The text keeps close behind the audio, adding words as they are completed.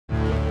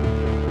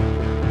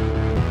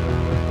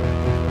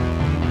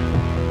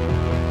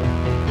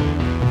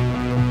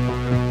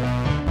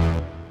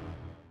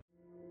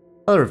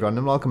Hello everyone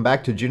and welcome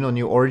back to Juno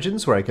New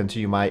Origins, where I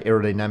continue my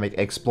aerodynamic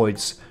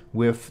exploits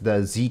with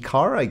the Z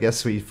car, I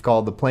guess we've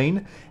called the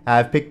plane.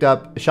 I've picked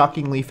up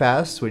Shockingly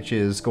Fast, which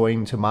is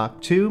going to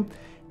Mach 2,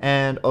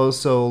 and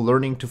also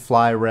Learning to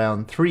Fly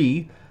Round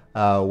 3,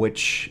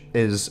 which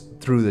is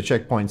through the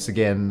checkpoints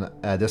again,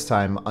 this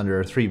time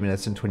under 3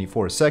 minutes and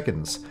 24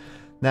 seconds.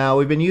 Now,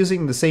 we've been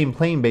using the same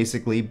plane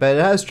basically, but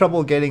it has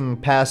trouble getting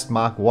past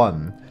Mach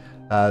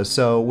 1,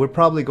 so we're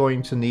probably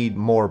going to need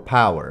more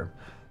power.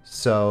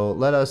 So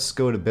let us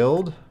go to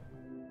build,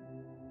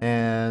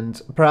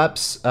 and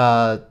perhaps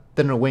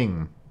thinner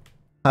wing.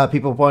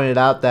 People pointed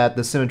out that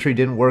the symmetry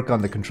didn't work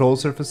on the control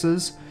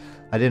surfaces.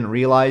 I didn't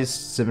realize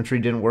symmetry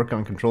didn't work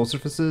on control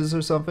surfaces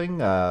or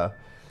something. I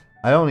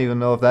don't even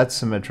know if that's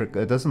symmetric.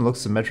 It doesn't look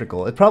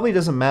symmetrical. It probably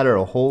doesn't matter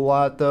a whole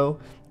lot though,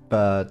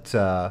 but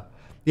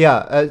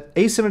yeah,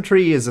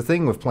 asymmetry is a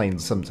thing with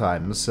planes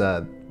sometimes.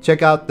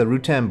 Check out the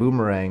Rutan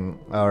Boomerang,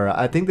 or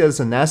I think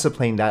there's a NASA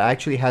plane that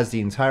actually has the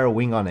entire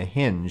wing on a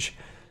hinge.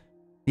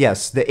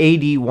 Yes, the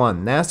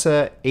AD-1,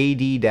 NASA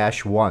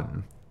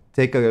AD-1.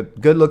 Take a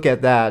good look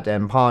at that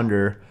and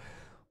ponder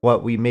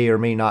what we may or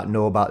may not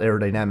know about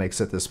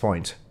aerodynamics at this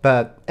point.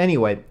 But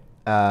anyway,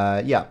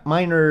 yeah,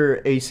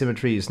 minor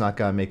asymmetry is not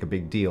gonna make a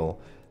big deal.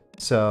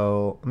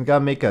 So I'm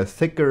gonna make a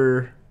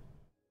thicker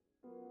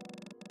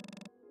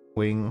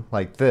wing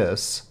like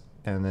this,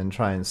 and then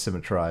try and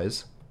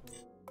symmetrize.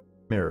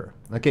 Mirror.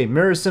 Okay,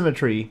 mirror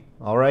symmetry.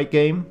 Alright,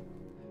 game.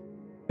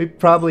 We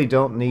probably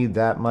don't need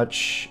that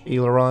much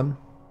aileron.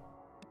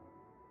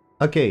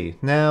 Okay,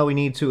 now we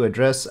need to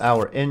address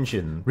our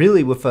engine.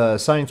 Really, with a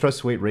sine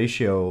thrust weight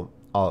ratio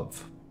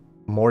of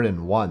more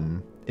than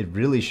 1, it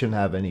really shouldn't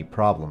have any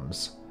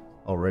problems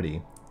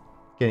already.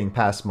 Getting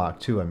past Mach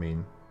 2, I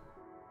mean.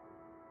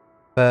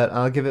 But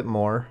I'll give it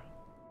more.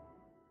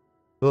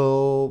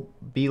 We'll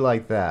be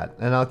like that.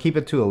 And I'll keep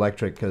it to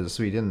electric because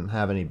we didn't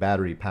have any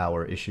battery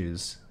power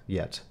issues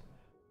yet.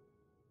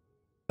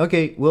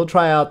 Okay, we'll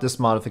try out this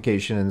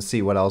modification and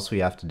see what else we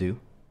have to do.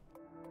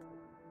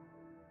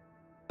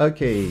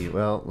 Okay,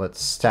 well,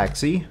 let's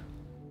taxi.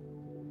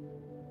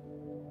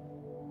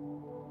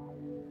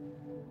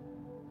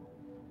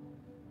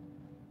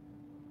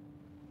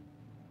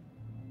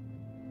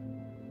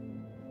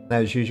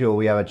 As usual,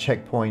 we have a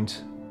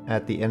checkpoint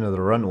at the end of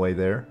the runway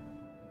there.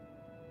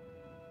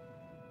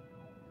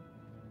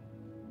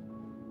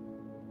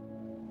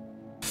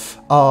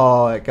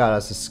 Oh, it got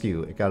us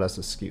askew. It got us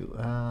askew.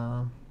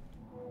 I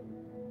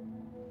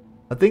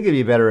think it'd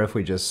be better if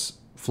we just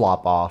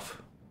flop off.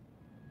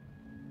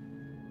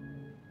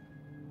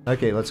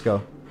 Okay, let's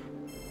go.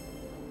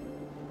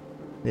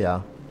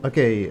 Yeah.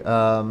 Okay,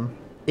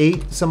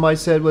 8, somebody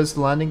said was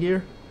the landing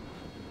gear?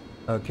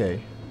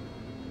 Okay.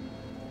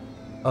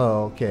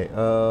 Oh, okay.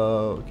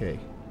 Okay.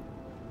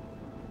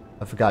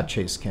 I forgot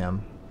chase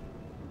cam.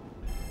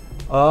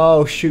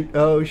 Oh shoot,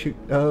 oh shoot,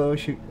 oh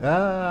shoot,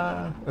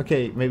 ah!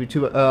 Okay, maybe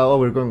too, oh,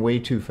 we're going way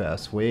too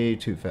fast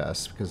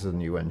because of the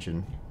new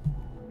engine.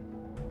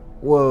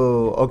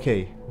 Whoa,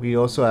 okay, we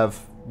also have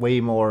way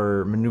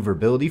more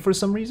maneuverability for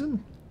some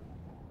reason?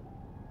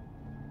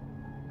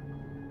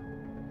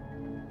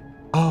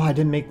 Oh, I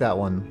didn't make that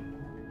one.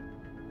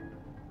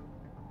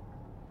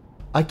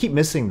 I keep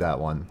missing that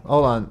one.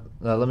 Hold on,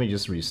 let me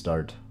just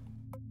restart.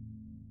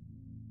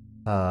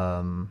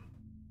 We'll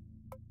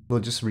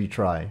just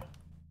retry.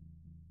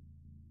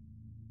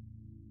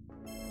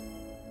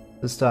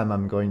 This time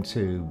I'm going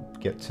to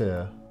get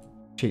to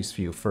chase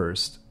view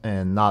first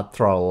and not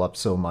throttle up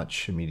so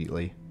much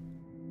immediately.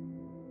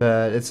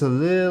 But it's a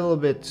little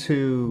bit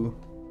too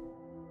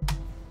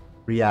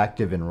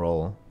reactive in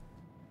roll.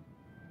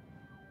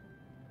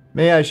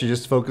 Maybe I should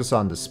just focus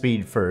on the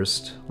speed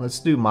first. Let's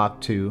do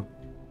Mach 2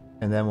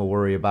 and then we'll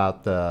worry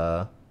about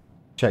the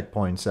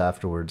checkpoints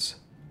afterwards.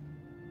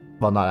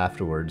 Well, not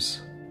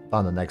afterwards.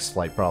 On the next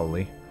flight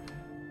probably.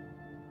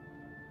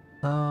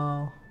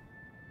 Oh.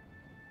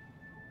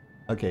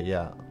 Okay,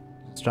 yeah.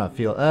 Just trying to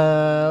feel.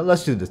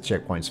 Let's do the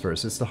checkpoints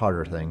first. It's the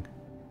harder thing.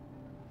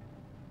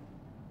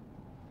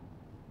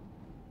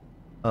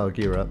 Oh,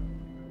 gear up.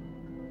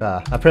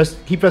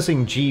 Keep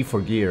pressing G for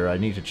gear. I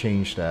need to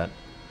change that.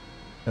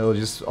 It'll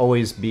just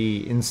always be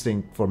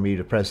instinct for me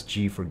to press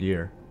G for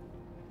gear.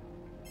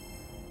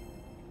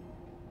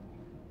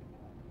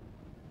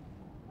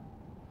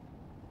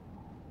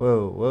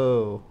 Whoa,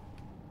 whoa.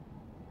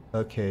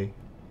 Okay.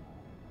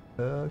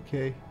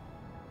 Okay.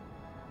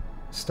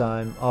 This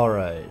time,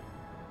 alright.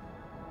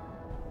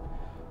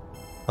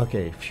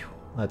 Okay, phew.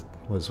 I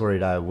was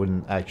worried I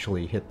wouldn't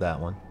actually hit that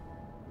one.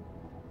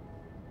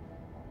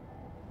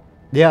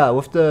 Yeah,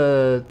 with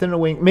the thinner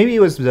wing, maybe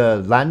it was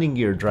the landing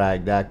gear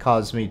drag that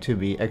caused me to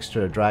be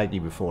extra draggy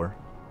before.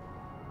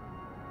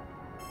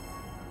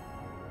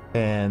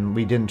 And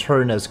we didn't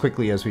turn as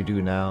quickly as we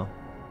do now.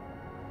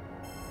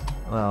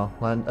 Well,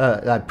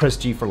 I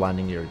pressed G for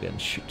landing gear again,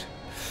 shoot.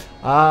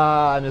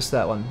 Ah, I missed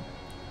that one.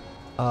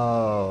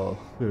 Oh,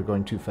 we were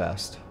going too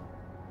fast.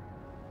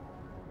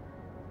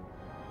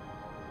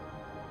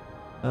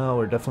 Oh,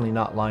 we're definitely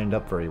not lined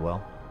up very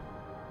well.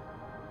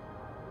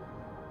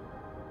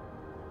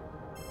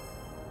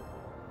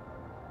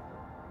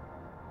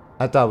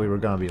 I thought we were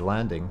gonna be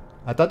landing.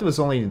 I thought there was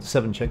only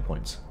 7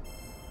 checkpoints.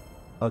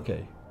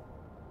 Okay.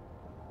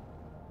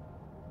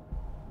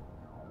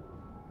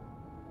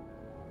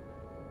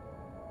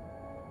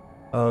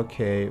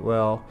 Okay,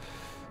 well,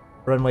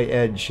 runway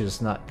edge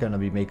is not gonna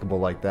be makeable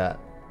like that.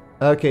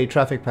 Okay,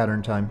 traffic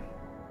pattern time.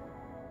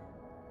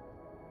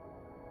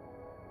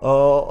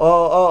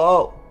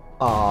 Oh.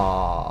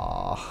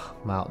 Ah,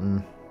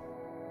 mountain.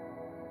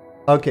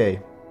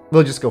 Okay,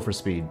 we'll just go for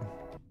speed.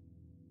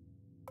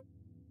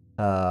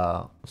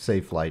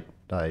 Safe flight.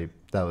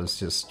 That was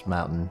just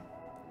mountain.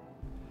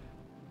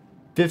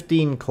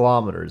 15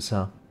 kilometers,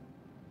 huh?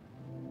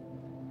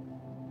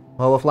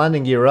 Well, with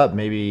landing gear up,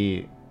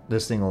 maybe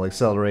this thing will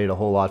accelerate a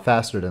whole lot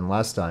faster than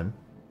last time.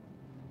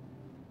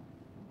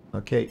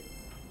 Okay.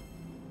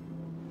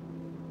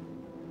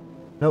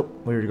 Nope,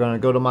 we're gonna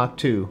go to Mach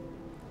 2.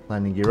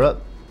 Landing gear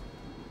up.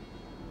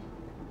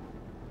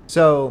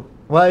 So,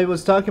 what I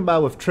was talking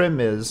about with trim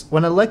is,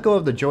 when I let go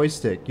of the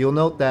joystick, you'll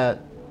note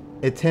that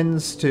it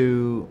tends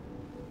to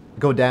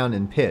go down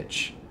in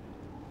pitch.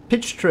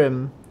 Pitch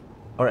trim,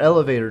 or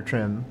elevator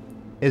trim,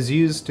 is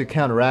used to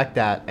counteract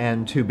that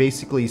and to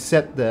basically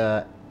set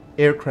the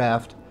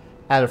aircraft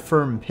at a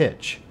firm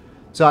pitch.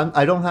 So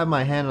I don't have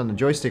my hand on the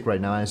joystick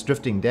right now, and it's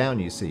drifting down,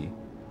 you see.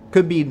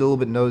 Could be a little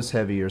bit nose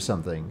heavy or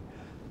something.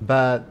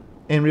 But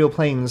in real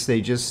planes,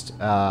 they just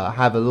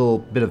have a little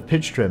bit of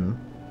pitch trim.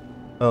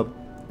 Oh,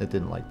 it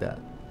didn't like that.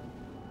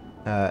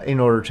 In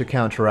order to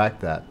counteract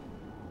that.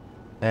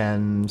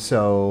 And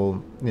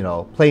so, you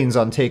know, planes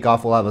on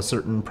takeoff will have a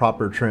certain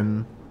proper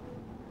trim,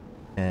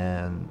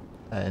 and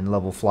in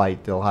level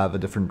flight they'll have a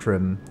different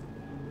trim.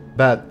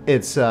 But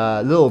it's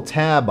a little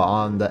tab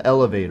on the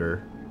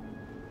elevator.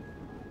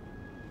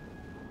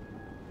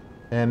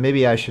 And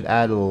maybe I should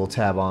add a little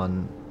tab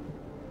on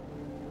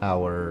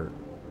our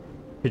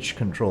pitch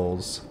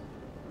controls.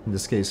 In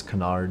this case,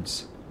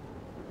 canards.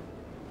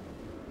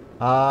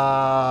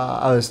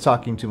 I was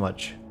talking too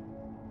much.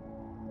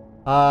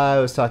 I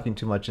was talking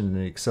too much and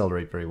didn't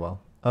accelerate very well.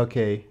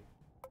 Okay.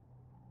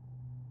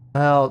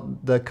 Well,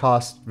 the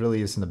cost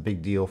really isn't a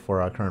big deal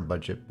for our current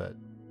budget, but...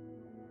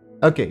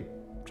 Okay,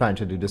 trying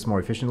to do this more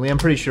efficiently. I'm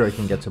pretty sure I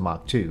can get to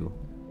Mach 2.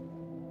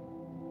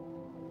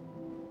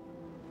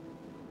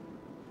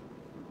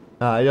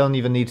 I don't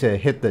even need to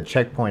hit the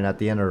checkpoint at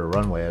the end of the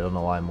runway. I don't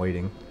know why I'm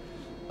waiting.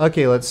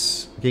 Okay,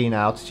 let's gain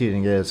altitude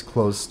and get as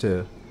close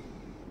to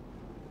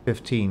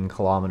 15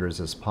 kilometers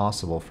as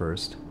possible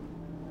first.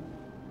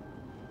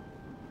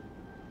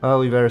 Oh,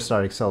 we better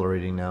start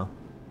accelerating now.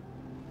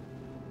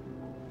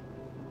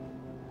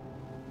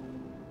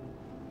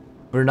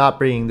 We're not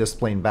bringing this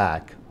plane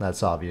back,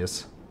 that's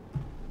obvious.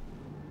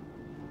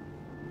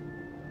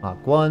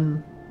 Mach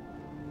 1.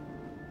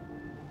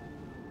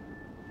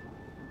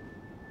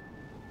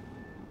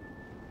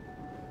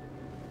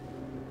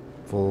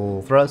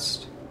 Full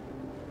thrust.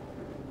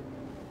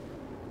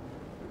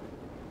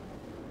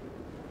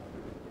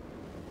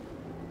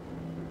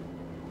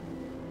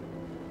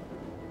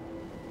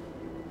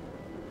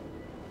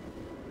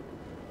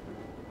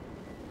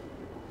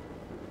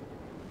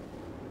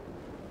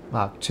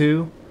 Mach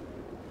 2.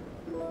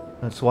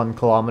 That's 1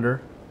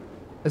 kilometer.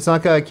 It's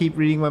not gonna keep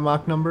reading my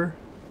Mach number.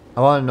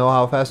 I want to know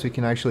how fast we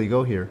can actually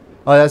go here.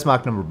 Oh, that's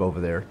Mach number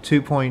over there.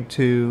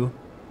 2.2.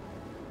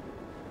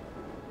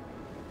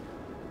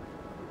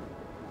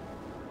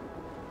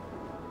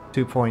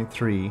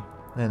 2.3.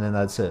 And then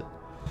that's it.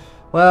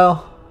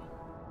 Well,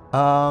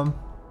 I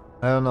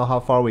don't know how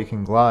far we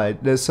can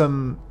glide. There's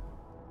some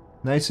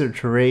nicer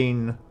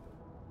terrain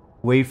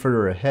way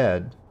further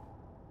ahead.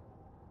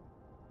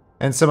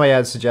 And somebody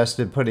had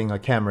suggested putting a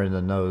camera in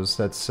the nose.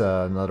 That's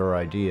another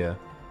idea.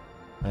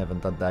 I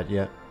haven't done that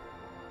yet.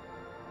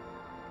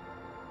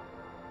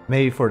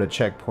 Maybe for the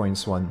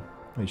checkpoints one,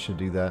 we should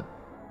do that.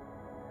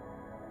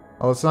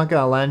 Well, it's not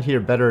gonna land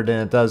here better than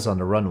it does on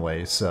the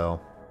runway,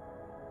 so...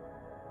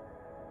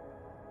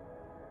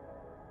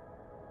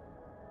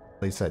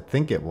 At least I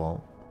think it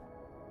won't.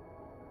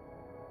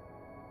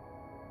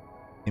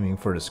 Aiming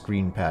for the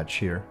screen patch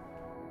here.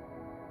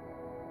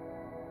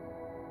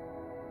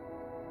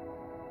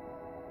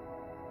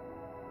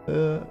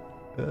 Oh,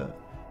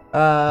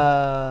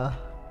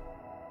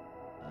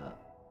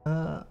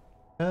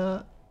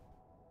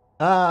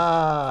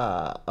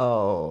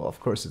 of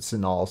course it's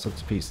in all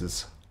sorts of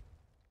pieces.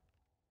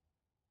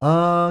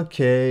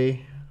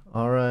 Okay.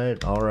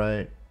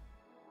 Alright.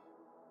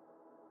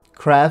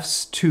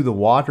 Crafts to the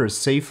water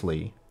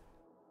safely.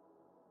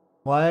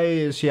 Why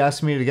is she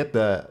asking me to get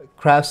the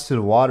crafts to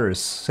the water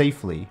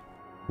safely?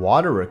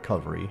 Water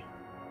recovery.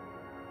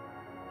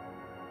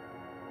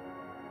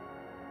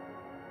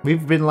 We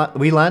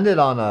landed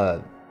on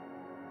a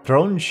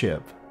drone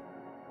ship.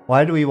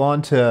 Why do we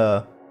want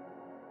to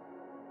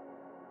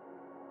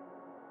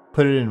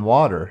put it in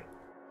water?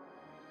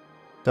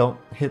 Don't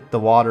hit the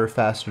water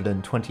faster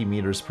than 20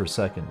 meters per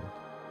second.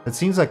 It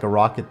seems like a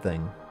rocket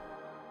thing.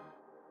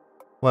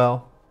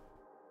 Well,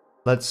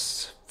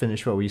 let's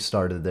finish what we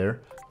started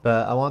there.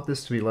 But I want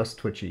this to be less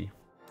twitchy.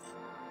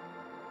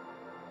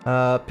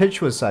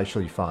 Pitch was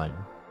actually fine.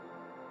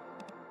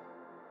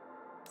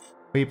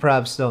 We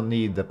perhaps don't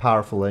need the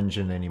powerful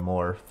engine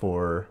anymore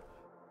for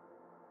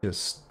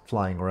just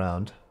flying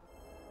around.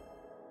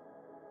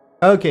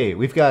 Okay,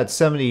 we've got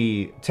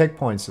 70 tech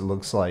points, it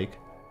looks like,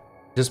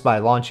 just by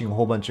launching a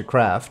whole bunch of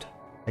craft.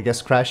 I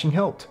guess crashing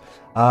helped.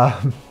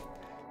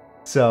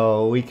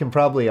 So we can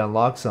probably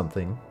unlock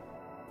something.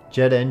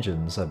 Jet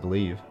engines, I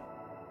believe.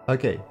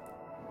 Okay.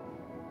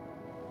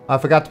 I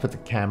forgot to put the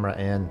camera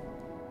in.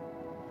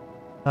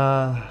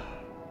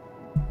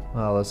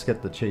 Well, let's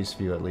get the chase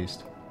view at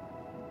least.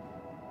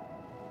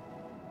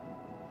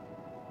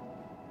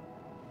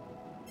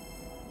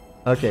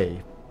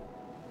 Okay.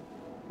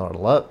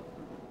 Throttle up.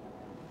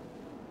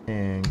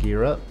 And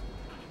gear up.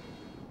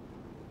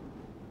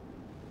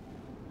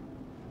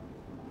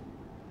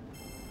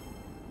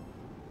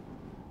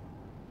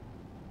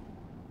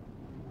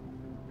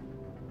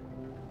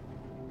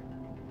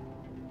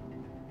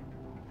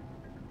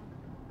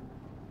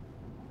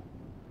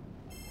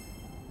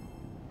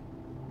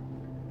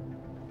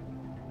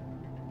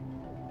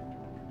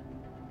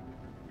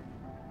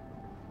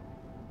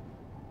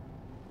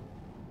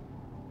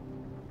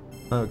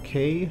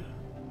 Okay.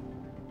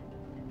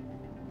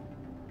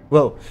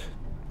 Whoa.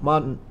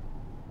 Martin.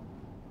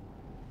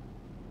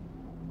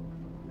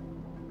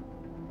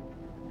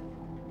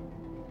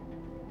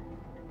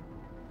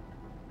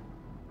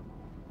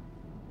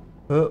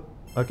 Oh,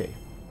 okay.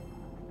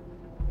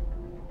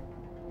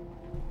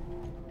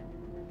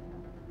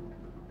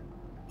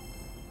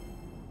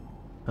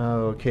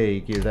 Okay,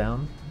 gear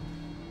down.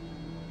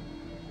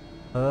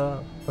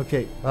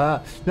 Okay.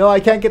 No, I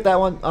can't get that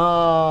one.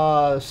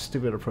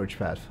 Stupid approach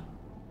path.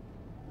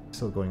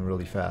 Still going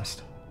really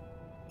fast.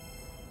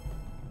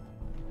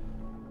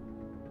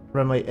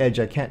 Runway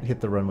edge, I can't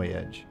hit the runway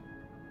edge.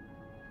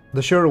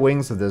 The shorter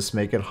wings of this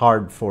make it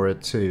hard for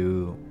it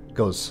to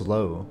go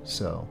slow,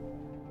 so...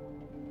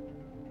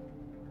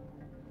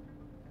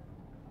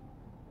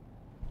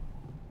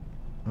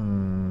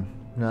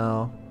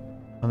 no.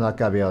 I'm not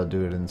gonna be able to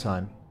do it in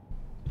time.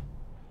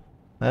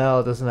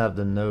 Well, it doesn't have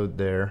the node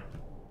there,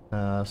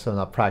 so I'm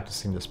not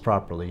practicing this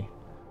properly.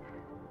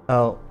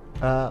 Oh.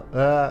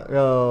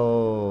 Oh.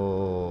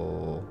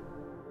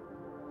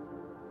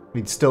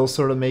 We'd still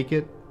sort of make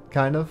it,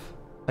 kind of,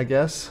 I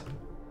guess.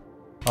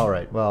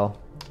 Alright, well.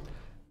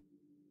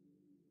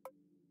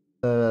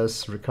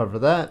 Let's recover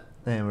that,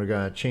 and we're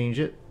gonna change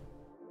it.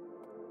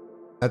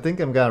 I think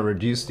I'm gonna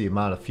reduce the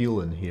amount of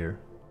fuel in here.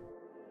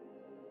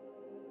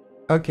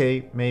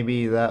 Okay,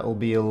 maybe that will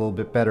be a little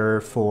bit better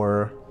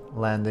for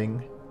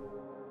landing.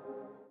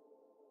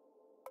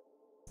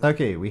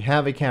 Okay, we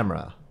have a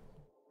camera.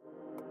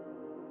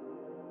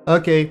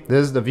 Okay,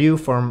 this is the view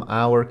from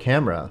our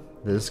camera.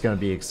 This is gonna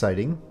be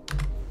exciting.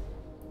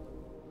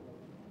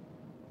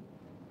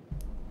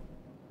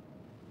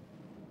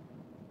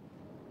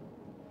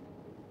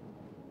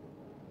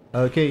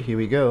 Okay, here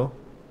we go.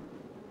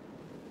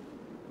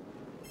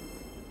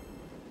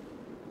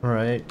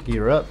 Alright,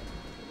 gear up.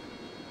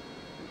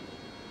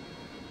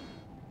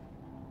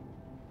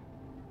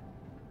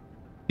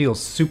 Feels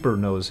super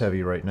nose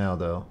heavy right now,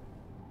 though.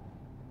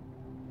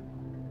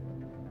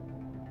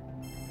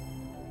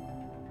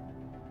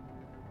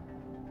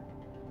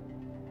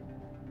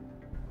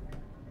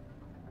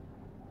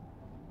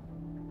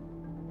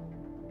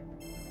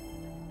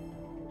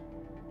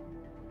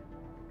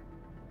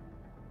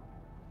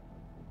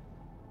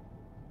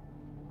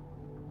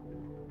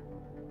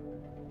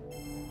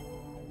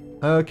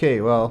 Okay,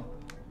 well,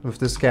 with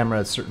this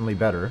camera it's certainly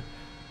better.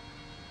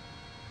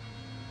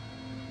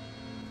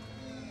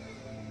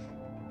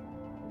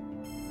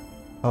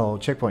 Oh,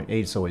 checkpoint 8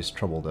 is always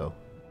trouble, though.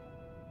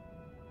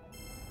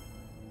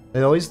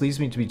 It always leads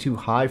me to be too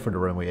high for the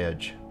runway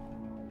edge.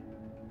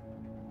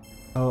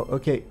 Oh,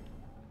 okay.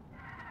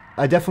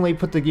 I definitely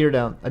put the gear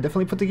down. I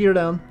definitely put the gear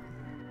down.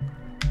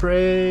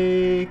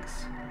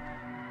 Brakes.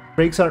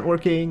 Brakes aren't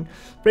working.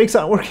 Brakes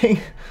aren't working.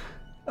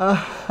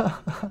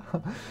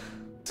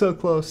 So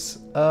close.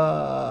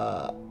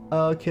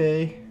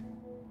 Okay.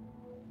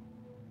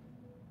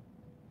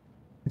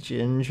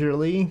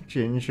 Gingerly,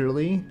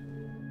 gingerly.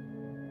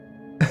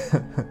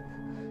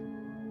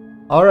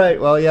 Alright,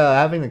 well, yeah,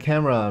 having the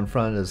camera in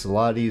front is a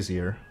lot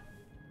easier.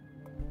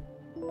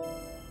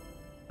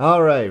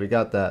 Alright, we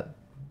got that.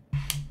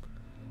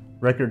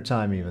 Record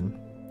time, even.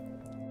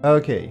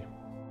 Okay.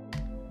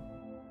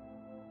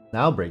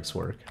 Now brakes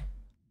work.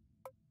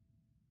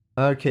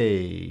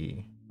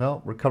 Okay.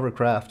 Well, recover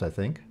craft, I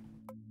think.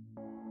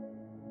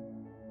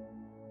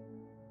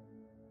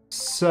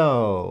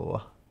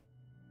 So...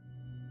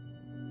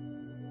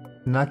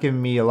 not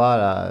giving me a lot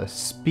of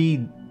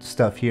speed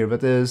stuff here,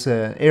 but there's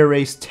an air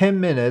race 10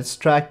 minutes,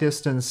 track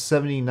distance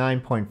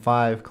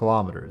 79.5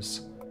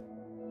 kilometers.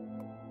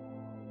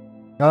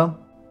 Well,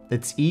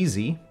 it's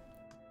easy.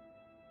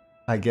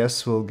 I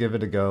guess we'll give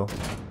it a go.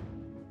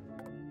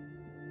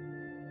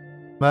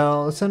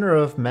 Well, the center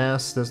of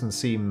mass doesn't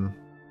seem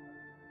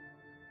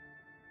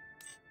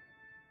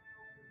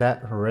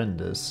that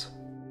horrendous.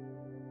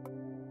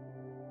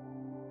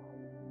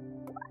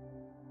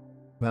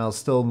 Well, I'll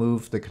still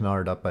move the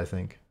canard up, I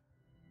think.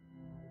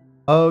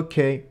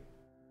 Okay.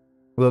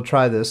 We'll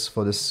try this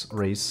for this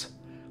race.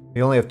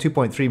 We only have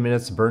 2.3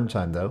 minutes burn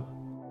time though.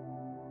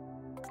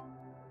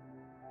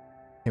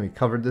 Can we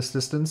cover this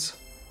distance?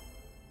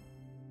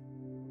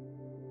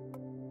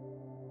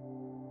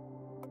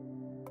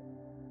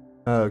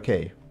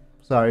 Okay.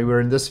 Sorry,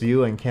 we're in this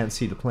view and can't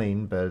see the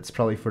plane, but it's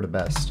probably for the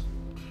best.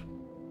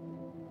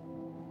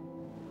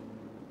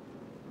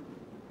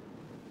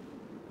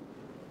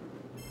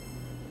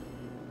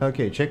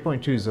 Okay,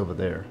 checkpoint 2 is over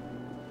there.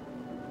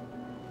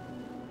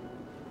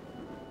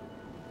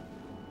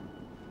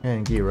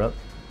 And gear up.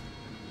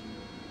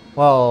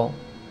 Well,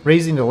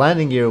 raising the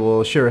landing gear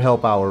will sure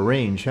help our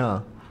range,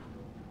 huh?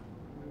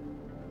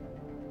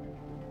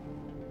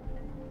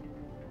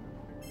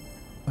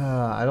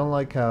 I don't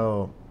like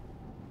how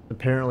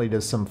apparently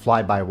there's some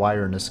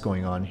fly-by-wireness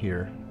going on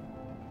here.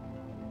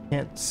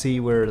 Can't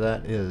see where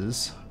that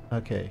is.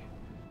 Okay.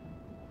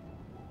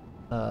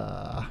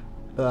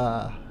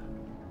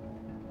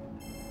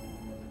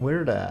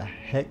 Where the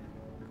heck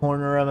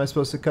corner am I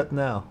supposed to cut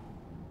now?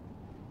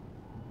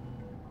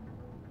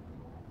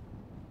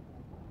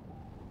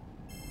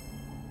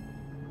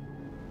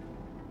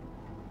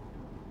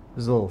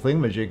 There's a little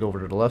thingamajig over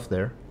to the left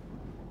there.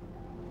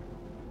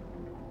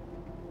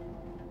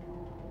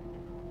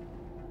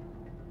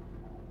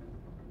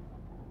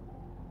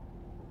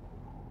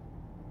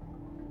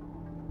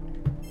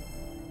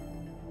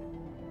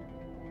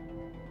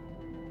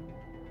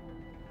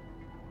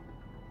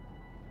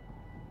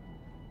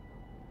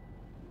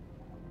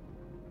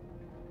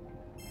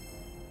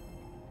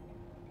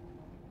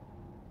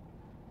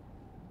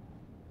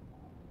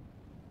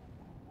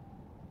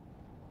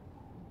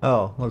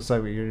 Oh, looks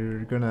like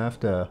you're gonna have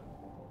to...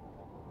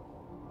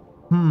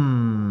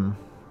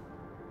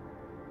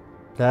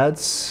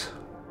 That's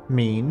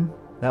mean.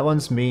 That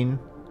one's mean.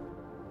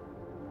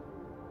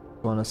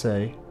 I wanna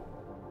say.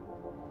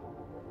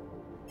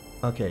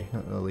 Okay,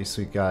 at least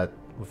we got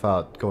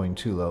without going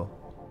too low.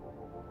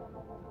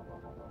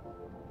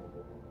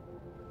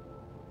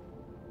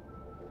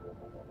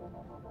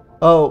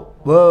 Oh,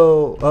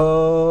 whoa,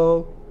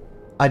 oh.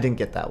 I didn't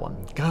get that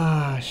one.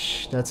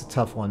 Gosh, that's a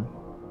tough one.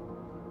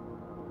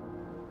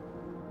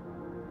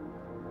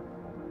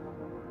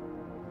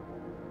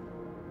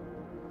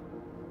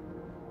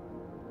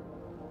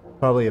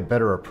 Probably a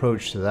better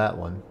approach to that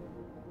one.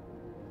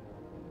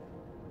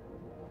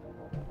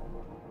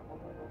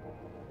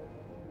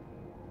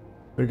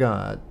 We're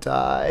gonna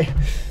die.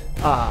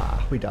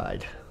 Ah, we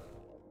died.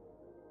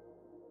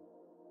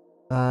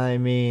 I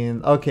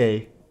mean,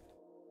 okay.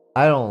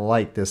 I don't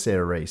like this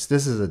air race.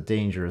 This is a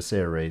dangerous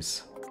air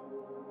race.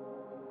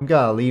 I'm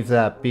gonna leave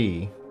that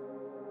be.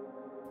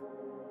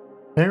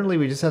 Apparently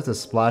we just have to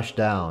splash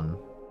down.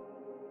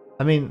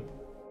 I mean,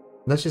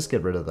 let's just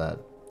get rid of that.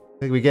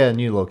 I think we get a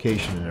new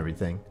location and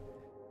everything.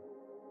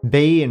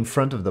 Bay in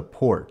front of the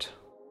port.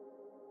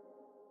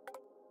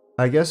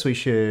 I guess we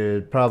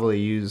should probably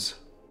use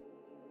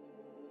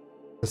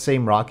the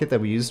same rocket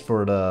that we used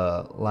for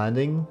the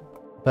landing,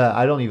 but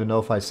I don't even know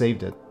if I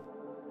saved it.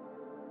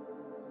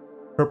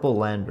 Purple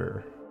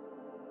lander.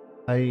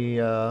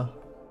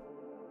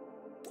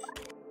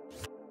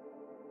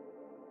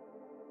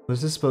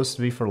 Was this supposed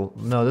to be for...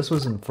 No, this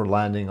wasn't for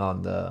landing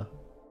on the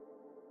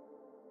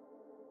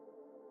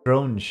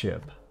drone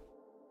ship.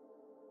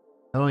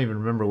 I don't even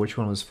remember which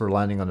one was for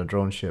landing on a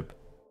drone ship.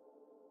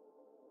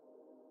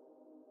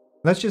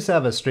 Let's just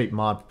have a straight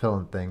mod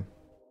propellant thing.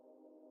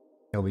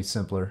 It'll be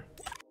simpler.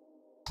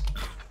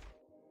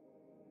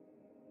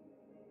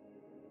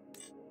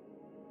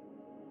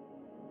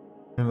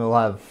 And we'll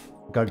have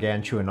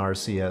gargantuan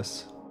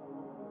RCS.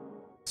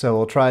 So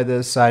we'll try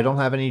this. I don't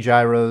have any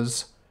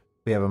gyros.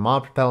 We have a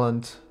mod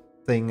propellant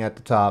thing at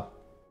the top.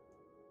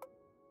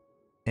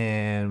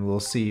 And we'll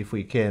see if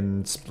we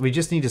can... We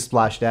just need to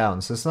splash down,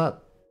 so it's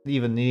not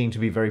even needing to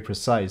be very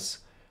precise.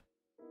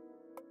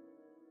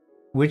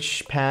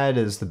 Which pad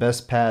is the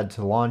best pad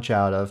to launch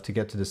out of to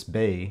get to this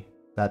bay?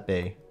 That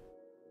bay.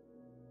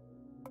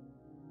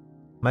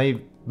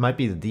 Might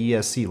be the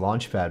DSC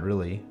launch pad,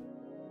 really.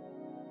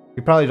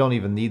 We probably don't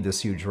even need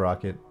this huge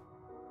rocket.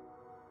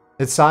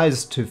 It's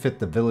sized to fit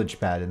the village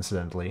pad,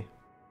 incidentally.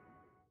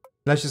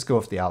 Let's just go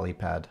with the alley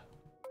pad.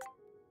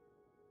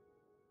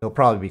 It'll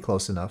probably be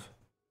close enough.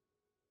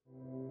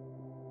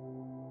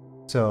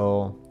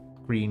 So,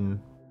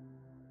 green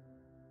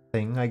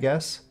thing, I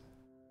guess,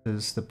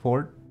 is the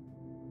port.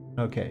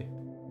 Okay.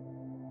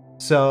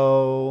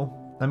 So,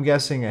 I'm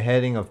guessing a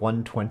heading of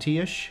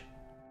 120-ish.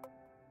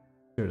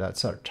 Sure,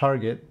 that's our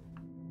target.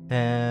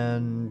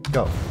 And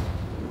go.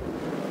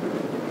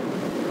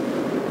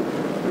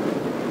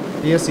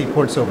 DSC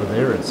port's over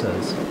there, it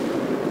says.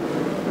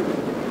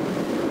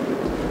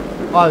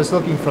 Oh, I was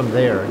looking from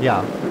there.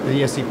 Yeah, the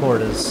DSC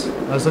port is...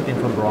 I was looking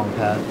from the wrong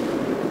pad.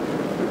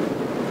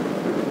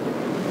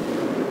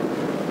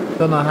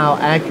 Don't know how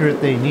accurate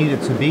they need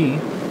it to be.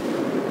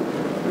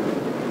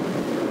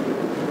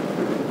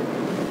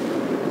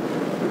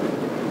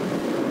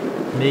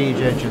 Mage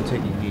engine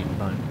taking heat,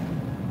 fine.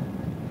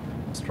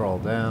 Let's draw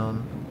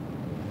down.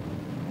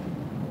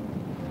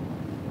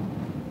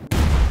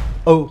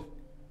 Oh!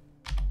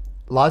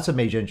 lots of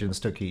mage engines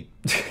took heat.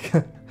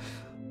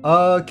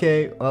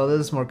 Okay, well this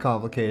is more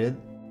complicated.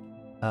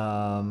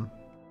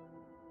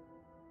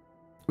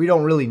 We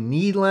don't really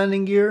need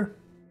landing gear.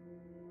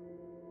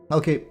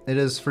 Okay, it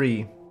is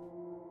free.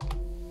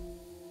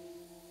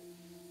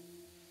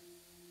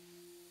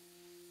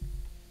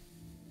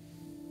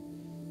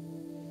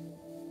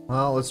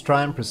 Well, let's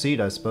try and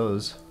proceed, I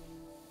suppose.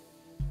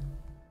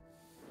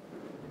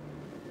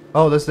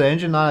 Oh, does the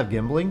engine not have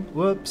gimbling?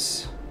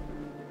 Whoops.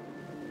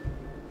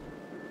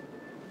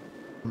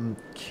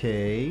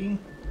 Okay.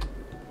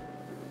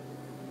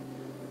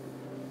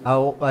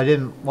 Oh, I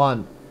didn't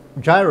want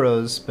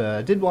gyros, but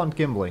I did want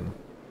gimbling.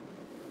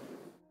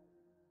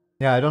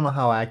 Yeah, I don't know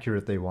how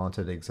accurate they want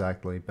it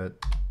exactly, but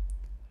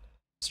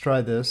let's try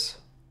this.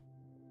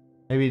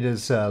 Maybe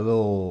there's a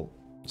little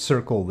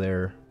circle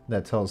there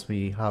that tells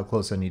me how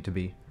close I need to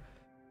be.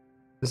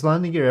 Is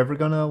landing gear ever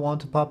gonna want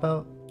to pop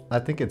out? I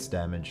think it's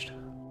damaged.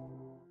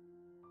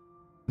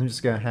 I'm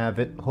just gonna have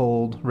it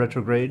hold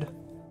retrograde.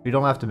 We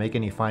don't have to make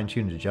any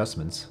fine-tuned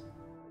adjustments.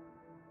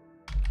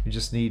 We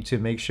just need to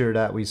make sure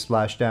that we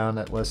splash down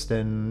at less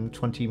than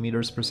 20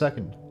 meters per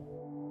second.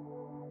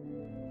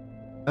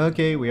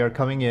 Okay, we are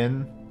coming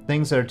in.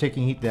 Things that are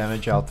taking heat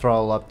damage, I'll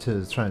throttle up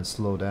to try and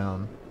slow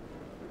down.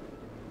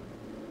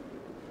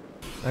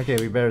 Okay,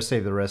 we better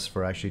save the rest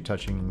for actually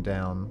touching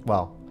down.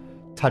 Well,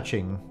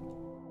 touching.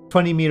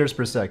 20 meters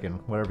per second,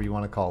 whatever you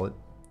want to call it.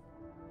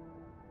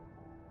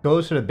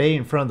 Go to the bay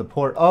in front of the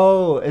port.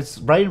 Oh, it's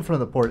right in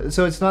front of the port.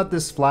 So it's not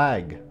this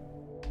flag.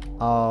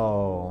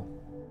 Oh.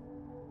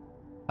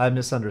 I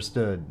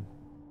misunderstood.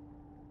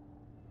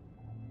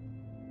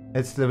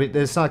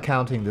 It's not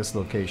counting this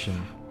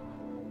location.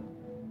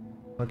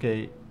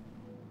 Okay.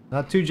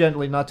 Not too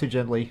gently, not too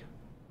gently.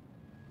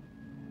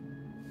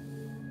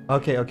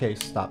 Okay, okay,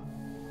 stop.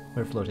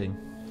 We're floating.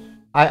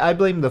 I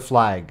blame the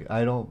flag.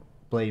 I don't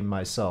blame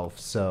myself,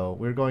 so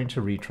we're going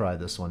to retry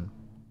this one.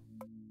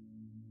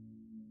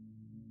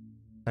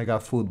 I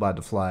got fooled by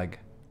the flag.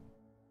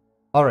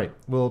 Alright,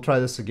 we'll try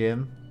this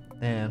again,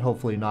 and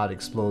hopefully not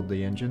explode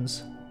the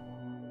engines.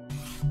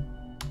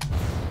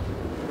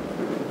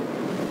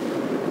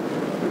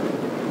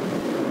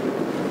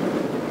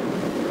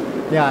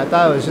 Yeah, I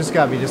thought it was just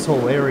gotta be this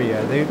whole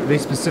area. They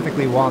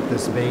specifically want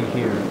this bay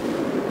here.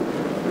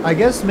 I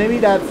guess maybe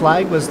that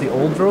flag was the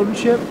old drone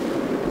ship?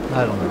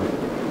 I don't know.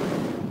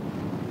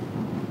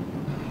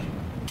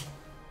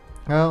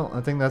 Well, I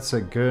think that's a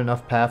good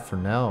enough path for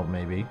now,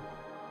 maybe.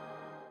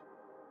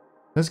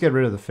 Let's get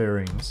rid of the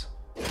fairings.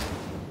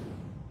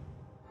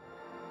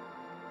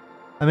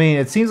 I mean,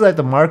 it seems like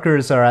the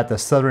markers are at the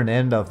southern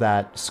end of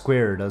that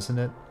square, doesn't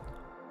it?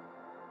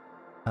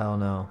 I don't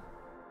know.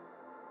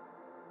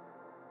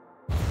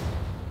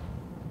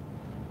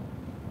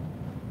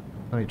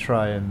 Let me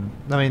try and...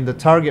 I mean, the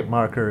target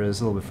marker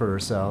is a little bit further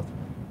south.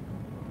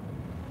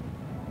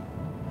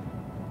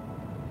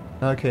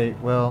 Okay,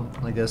 well,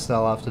 I guess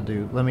that'll have to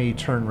do. Let me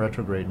turn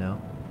retrograde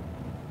now.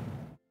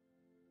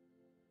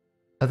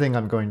 I think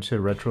I'm going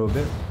to retro a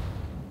bit.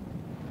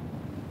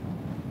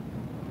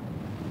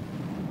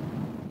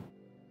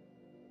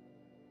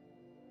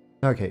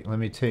 Okay, let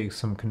me take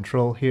some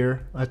control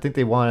here. I think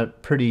they want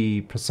it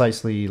pretty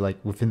precisely, like,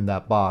 within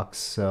that box,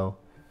 so...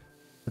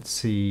 Let's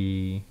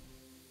see...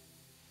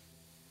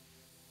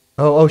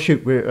 Oh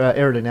shoot, we're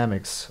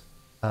aerodynamics.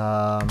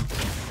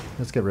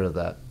 Let's get rid of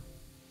that.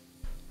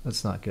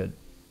 That's not good.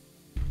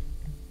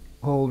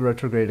 Hold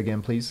retrograde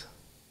again, please.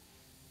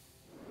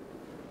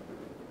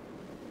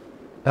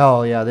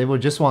 Oh yeah, they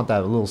would just want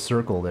that little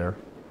circle there.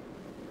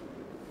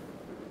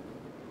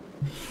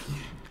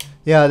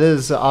 Yeah, it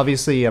is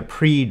obviously a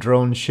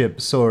pre-drone ship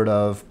sort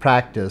of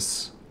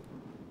practice.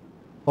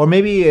 Or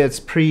maybe it's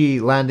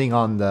pre-landing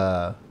on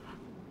the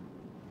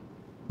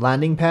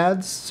landing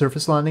pads,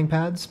 surface landing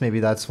pads. Maybe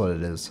that's what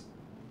it is.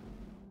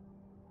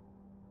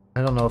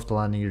 I don't know if the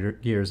landing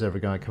gear is ever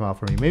going to come out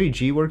for me. Maybe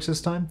G works this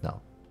time?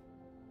 No.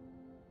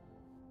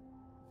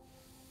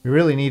 We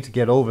really need to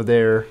get over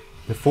there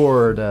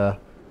before the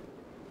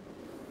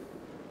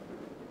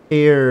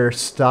air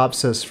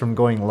stops us from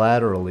going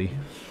laterally.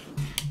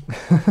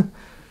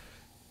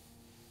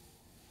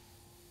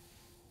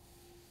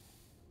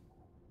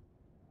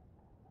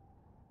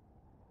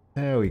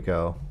 There we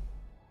go.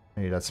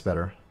 Maybe that's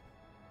better.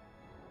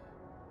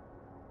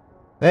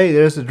 Hey,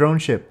 there's a drone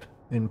ship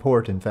in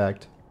port, in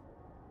fact.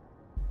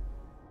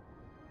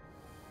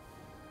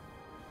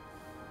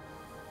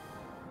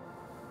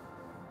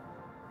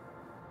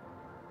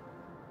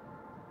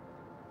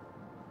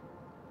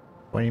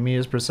 "20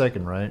 meters per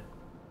second, right?"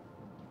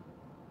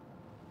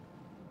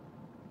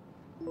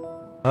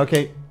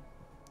 Okay,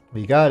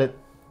 we got it.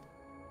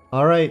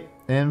 Alright,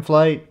 in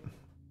flight.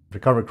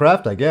 Recover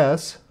craft, I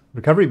guess.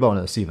 Recovery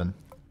bonus, even.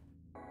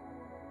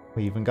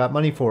 We even got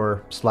money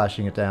for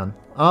slashing it down.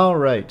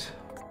 Alright.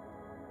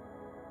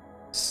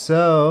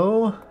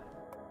 So...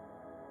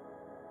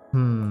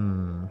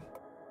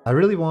 I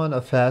really want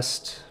a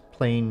fast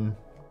plane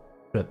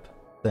trip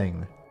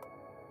thing.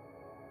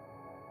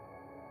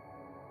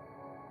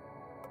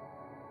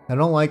 I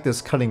don't like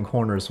this cutting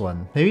corners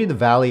one. Maybe the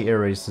valley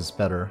areas is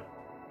better.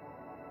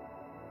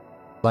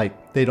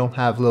 Like, they don't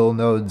have little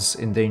nodes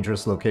in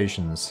dangerous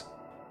locations.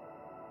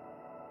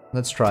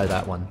 Let's try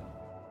that one.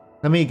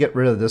 Let me get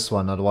rid of this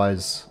one,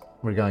 otherwise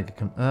we're gonna get...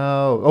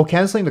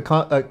 canceling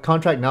the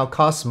contract now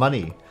costs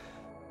money.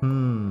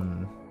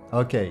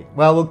 Okay,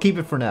 well, we'll keep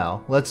it for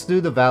now. Let's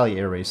do the Valley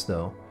Air Race,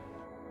 though.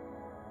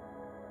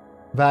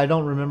 But I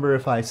don't remember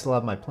if I still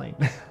have my plane.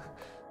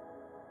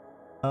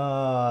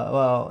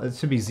 Well, it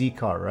should be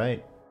Z-Car,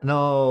 right?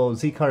 No,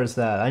 Z-Car is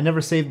that. I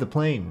never saved the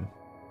plane.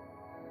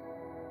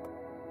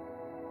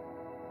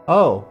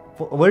 Oh,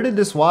 where did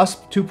this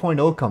Wasp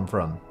 2.0 come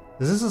from?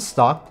 Is this a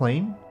stock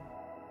plane?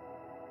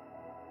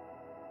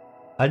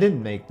 I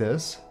didn't make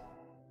this.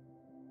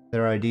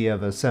 Their idea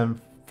of a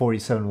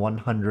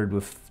 747-100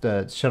 with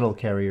the shuttle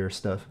carrier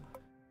stuff.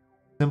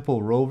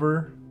 Simple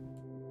rover.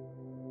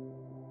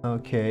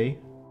 Okay.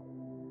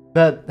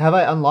 But have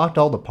I unlocked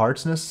all the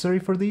parts necessary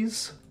for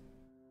these?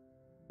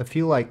 I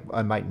feel like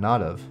I might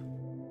not have.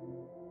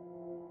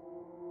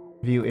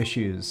 View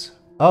issues.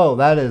 Oh,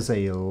 that is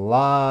a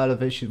lot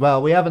of issues.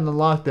 Well, we haven't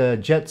unlocked the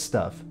jet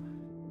stuff.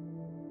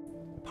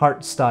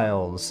 Part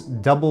styles.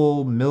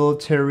 Double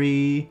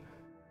military,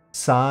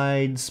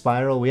 side,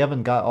 spiral. We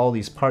haven't got all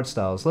these part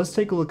styles. Let's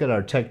take a look at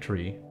our tech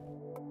tree.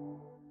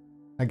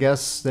 I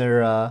guess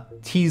they're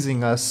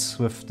teasing us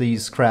with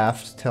these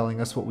craft,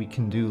 telling us what we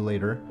can do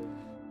later.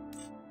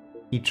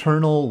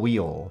 Eternal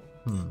wheel.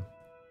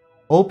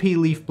 OP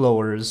leaf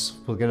blowers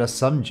will get us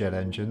some jet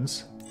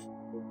engines.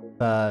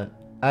 But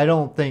I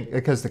don't think,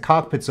 because the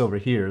cockpit's over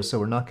here, so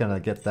we're not gonna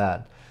get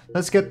that.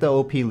 Let's get the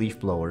OP leaf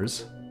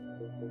blowers.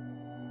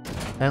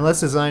 And let's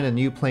design a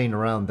new plane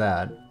around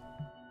that.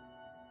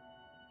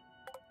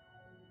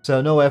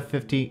 So no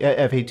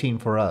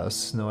F-18 for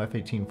us. No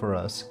F-18 for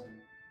us.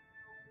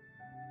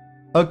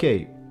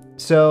 Okay,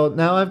 so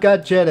now I've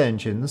got jet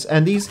engines,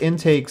 and these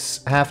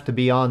intakes have to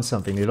be on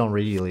something. They don't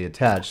radially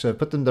attach, so I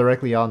put them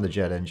directly on the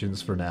jet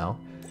engines for now.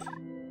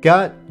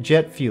 Got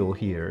jet fuel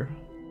here.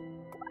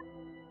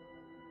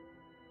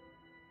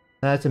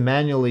 I have to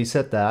manually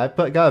set that.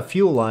 I got a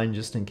fuel line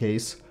just in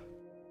case.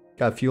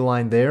 Got a fuel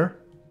line there.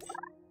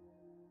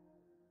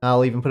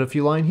 I'll even put a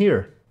fuel line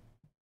here.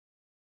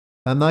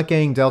 I'm not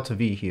getting Delta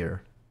V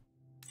here.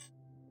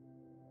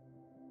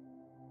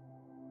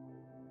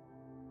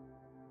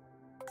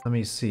 Let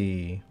me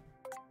see.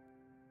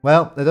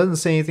 Well, it doesn't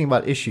say anything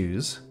about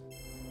issues.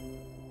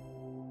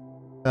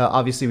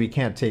 Obviously we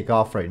can't take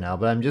off right now,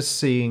 but I'm just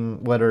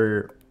seeing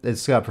whether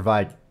it's gonna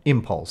provide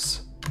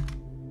impulse.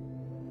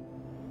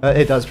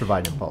 It does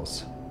provide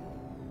impulse.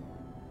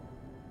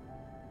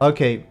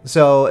 Okay,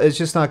 so it's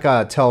just not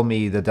gonna tell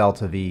me the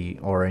Delta V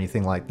or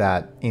anything like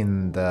that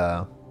in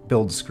the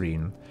build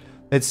screen.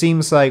 It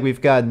seems like we've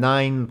got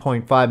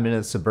 9.5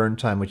 minutes of burn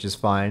time, which is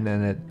fine,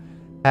 and it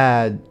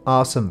had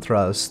awesome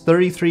thrust.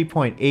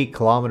 33.8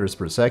 kilometers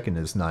per second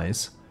is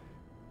nice.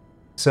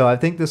 So I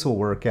think this will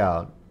work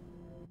out.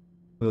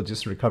 We'll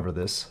just recover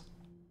this.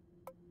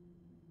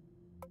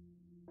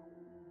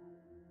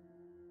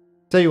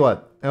 Tell you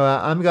what,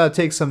 I'm gonna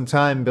take some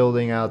time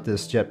building out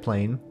this jet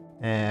plane,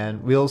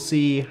 and we'll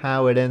see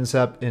how it ends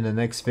up in the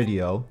next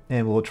video,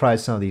 and we'll try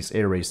some of these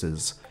air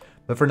races.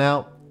 But for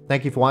now,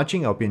 thank you for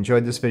watching. I hope you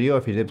enjoyed this video.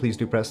 If you did, please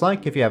do press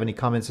like. If you have any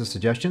comments or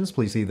suggestions,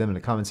 please leave them in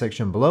the comment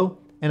section below,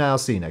 and I'll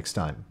see you next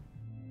time.